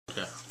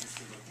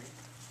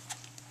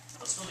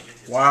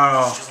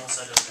Wow.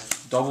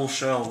 Double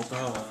shell, what the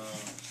hell?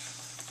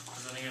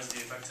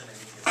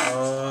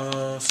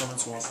 Summon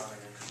swap.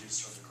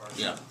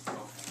 Yeah.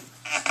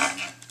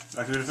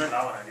 Activate effect?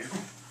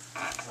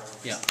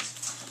 Yeah.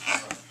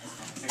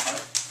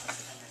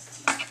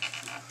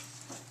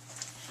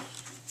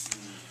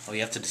 Oh,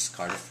 you have to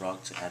discard a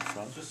frog to add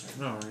frog?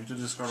 No, you need to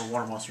discard a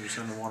water monster to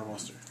send a water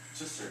monster.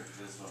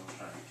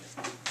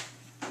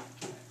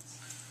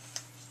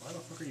 Why the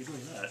fuck are you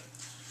doing that?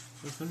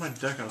 So it's in my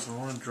deck out, so I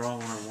want to draw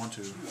when I want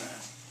to.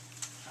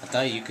 I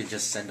thought you could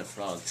just send a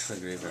frog to the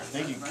graveyard. I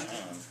think you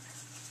can.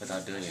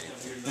 Without doing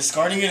anything.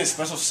 Discarding it is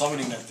special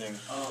summoning that thing.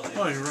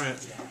 Oh, you're right.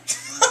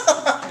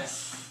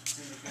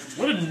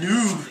 What a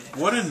noob!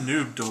 What a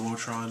noob,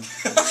 Domotron.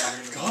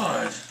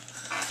 God.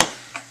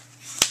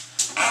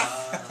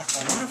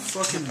 What a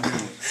fucking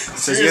noob.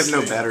 Says you have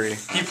no battery.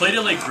 He played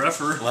it like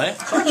Greffer. What?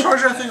 I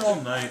charge that thing all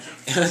night.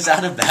 It was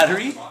out of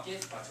battery?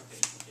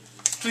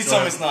 Please tell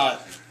me it's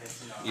not.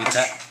 You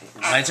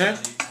my turn?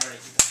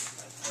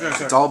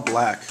 Yeah, It's all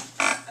black.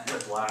 You're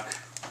black.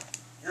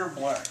 You're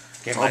black.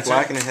 Okay, It's all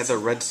black and it has a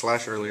red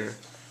slash earlier.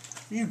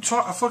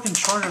 I fucking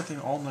charge that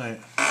thing all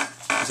night.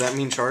 Does that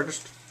mean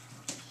charged?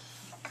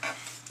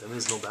 That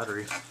means no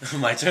battery.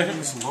 My turn?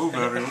 It's low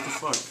battery, what the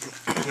fuck?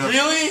 Yeah.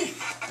 Really?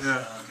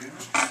 Yeah.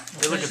 I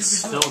feel like it's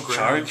still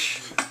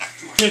Charge?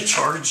 Yeah,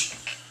 charge.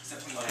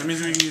 That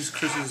means we can use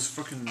Chris's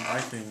fucking eye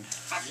thing.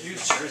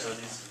 Use chairs on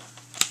these.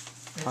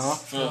 Huh?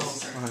 Phil.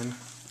 Fine.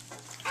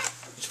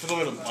 Just put them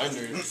in a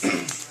binder.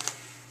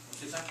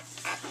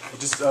 I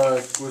just,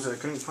 what was it? I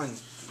couldn't find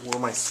where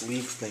my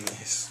sleeve thing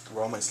is.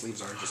 Where all my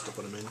sleeves are, just to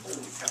put them in. I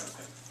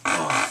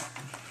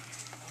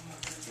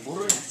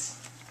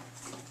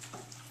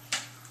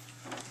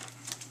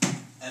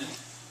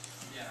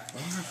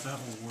wonder if that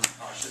will work.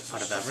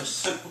 Out of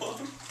Everest?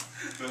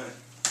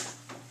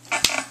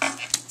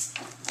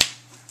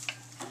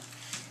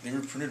 They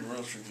reprinted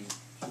Royal Tribute.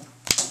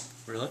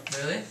 Really?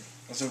 Really?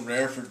 That's a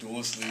rare for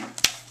Duelist League.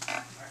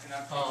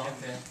 Oh,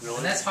 okay. Really?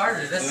 And that's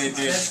harder. That's Yeah, they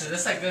did. expensive.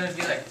 That's like gonna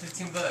be like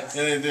 $15.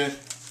 Yeah, they did.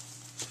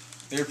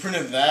 They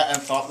reprinted that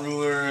and Thought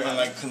Ruler and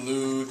like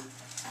Collude.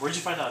 Where'd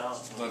you find that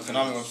out? The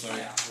Konami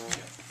website.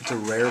 It's a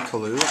rare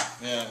Collude?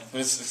 Yeah,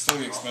 but it's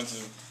still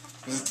expensive.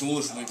 This is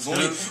Duelist League.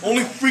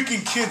 Only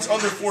freaking kids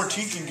under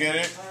 14 can get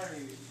it.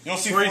 You don't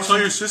see. Where you tell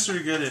your sister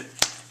to get it?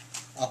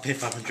 I'll pay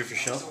 500 for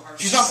show.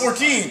 She's not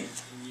 14.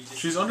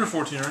 She's under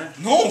 14, right?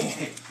 No.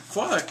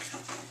 Fuck.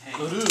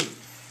 Dude.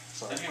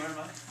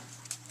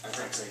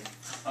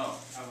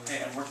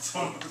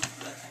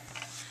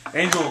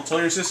 Angel, tell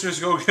your sisters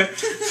to go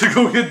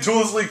get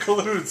Duelist League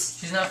colludes.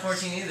 She's not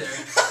 14 either.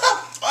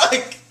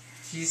 Fuck.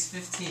 She's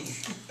 15.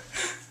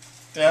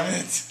 Damn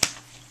it.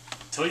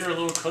 Tell your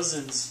little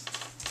cousins.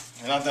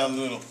 They're not that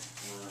little.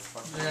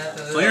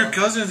 Tell your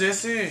cousins,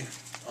 Issy.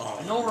 Oh,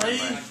 I know, right?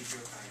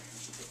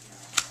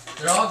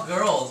 They're all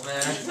girls,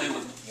 man.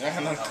 Yeah,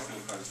 I know.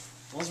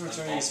 Those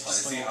returnees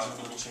just like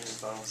double change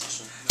the battle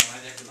position.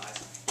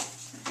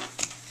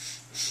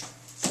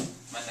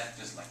 My dad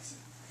just likes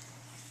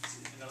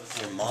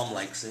it. Your mom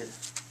likes it.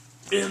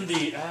 In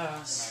the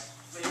ass.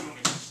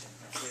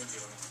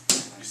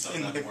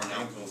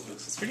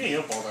 Speaking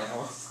of all that,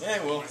 huh?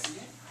 Yeah, well.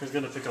 Who's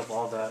gonna pick up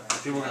all that?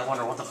 People are gonna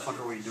wonder what the fuck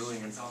are we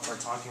doing and start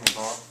talking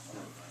about.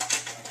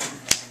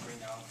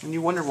 And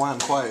you wonder why I'm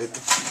quiet.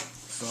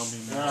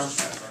 Yeah,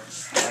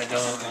 I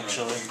don't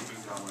actually.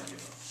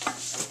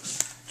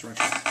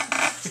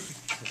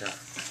 Okay.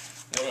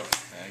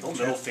 Don't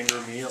middle finger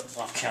me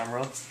off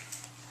camera.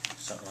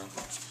 Something.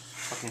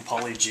 Fucking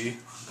Polly G.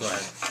 Go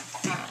ahead.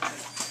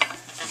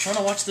 I'm trying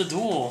to watch the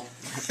duel.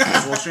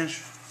 Dual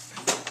change?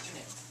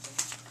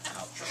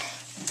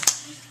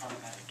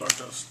 Dark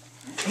Dust.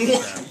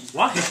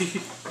 Why?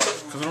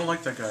 Because I don't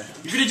like that guy.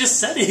 You could have just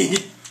said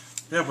it.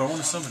 Yeah, but I want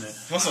to summon it.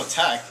 He wants to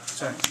attack.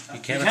 Attack. You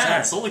can't Yeah,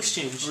 attack. soul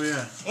exchange. Oh,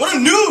 yeah. What a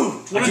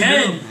noob! What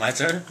Again. My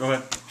turn? Go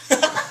ahead.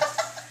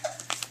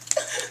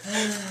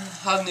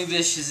 How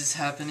noobish is this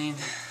happening?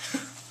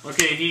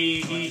 Okay,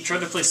 he tried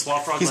to play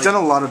Swap Frog. He's like, done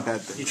a lot of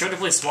bad He things. tried to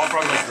play Swap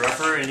Frog like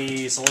Greffer, and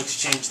he soul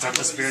exchanged Dark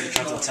Spirit and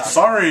tried to attack.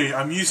 Sorry,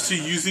 I'm used to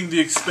using the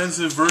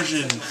expensive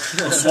version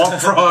of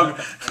Swamp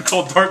Frog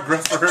called Dark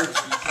Greffer.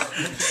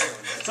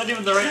 It's not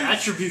even the right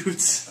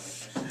attributes.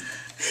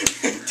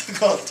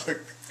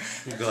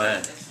 Go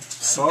ahead.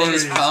 Sorry.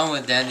 Biggest problem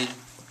with Dandy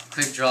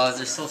quick draws,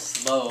 they're so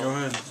slow. Go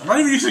ahead. I'm not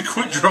even using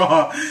Quick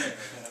Draw.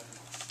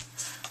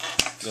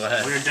 Go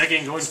ahead. We're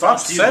decking going Stop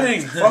fast,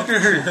 setting,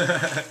 fucker.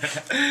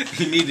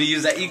 You need to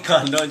use that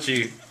econ, don't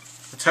you?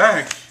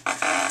 Attack.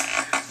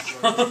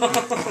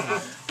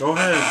 Go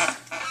ahead.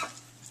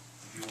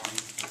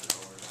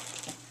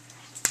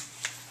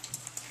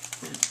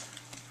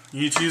 You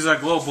need to use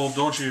that glow bulb,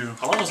 don't you?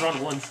 How long was round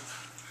one?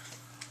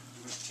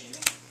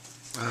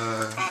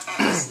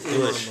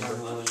 English.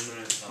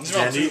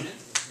 Dandy?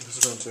 This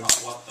is round 2.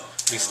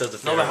 We still the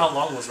No, but how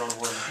long was round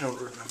one? I don't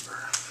remember.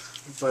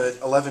 But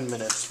 11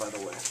 minutes, by the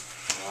way.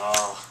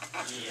 Ah.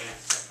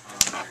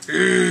 Do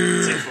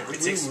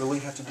we really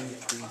have to do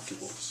 3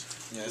 duels?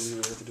 Yes. Do we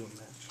really have to do a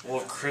match? Well,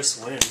 if Chris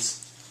wins.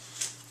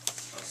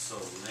 So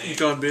lame.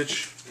 Econ,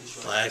 bitch.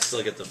 I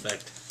still get the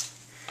effect.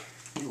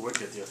 You would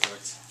get the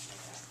effect.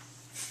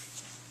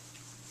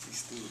 He's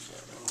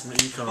stupid. I'm an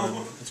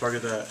Econ. That's where I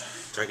get that.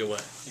 Target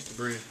what?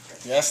 Debris.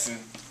 Yes, dude.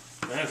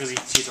 Yeah, because he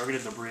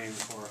targeted debris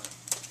before.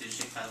 Did you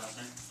shake that last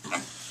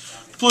night?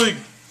 Plague.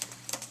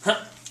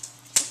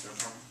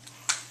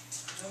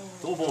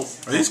 Go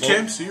balls. Are these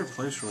KMC or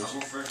Play Stores? I'll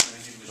go first.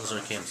 And then you Those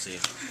are KMC.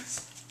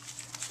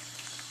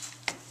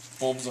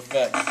 Bulb's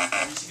effect.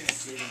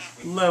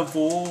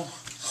 Level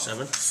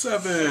 7.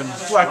 7.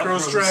 Black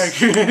Rose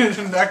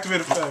Dragon.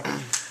 Activate effect.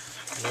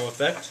 No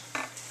effect.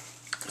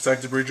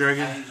 Attack Debris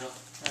Dragon.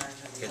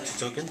 Get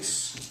 2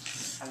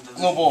 tokens.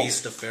 No ball.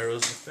 Beast of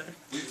Pharaoh's effect.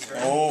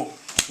 Oh,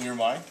 clear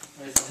mind.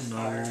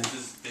 No.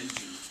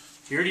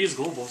 He already used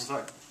gold balls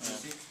effect.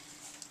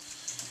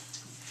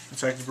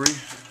 Attack Debris.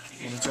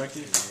 One attack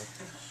it.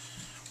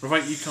 What if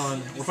I Econ?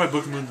 What if I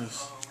Book Moon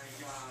this?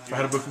 If I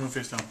had a Book Moon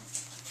face down.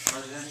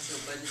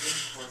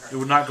 It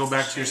would not go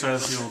back to your side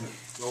of the field.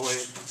 No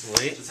wait.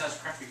 Wait.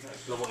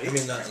 Level I 8.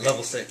 mean,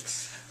 level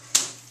 6.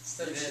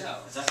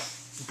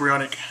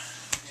 Bryonic.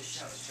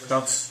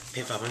 Bounce.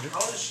 Pay 500.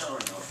 I'll just shower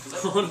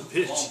now. One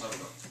bitch.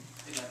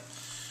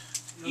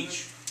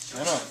 Each.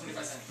 I know.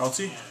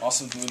 Bouncy.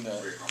 Also doing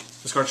that.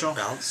 Discard shell.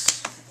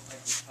 Bounce.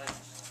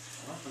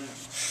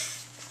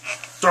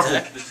 Darkle.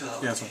 Attack.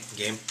 Yeah, that's one.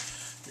 Game.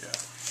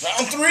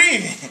 Round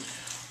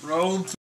 3! Round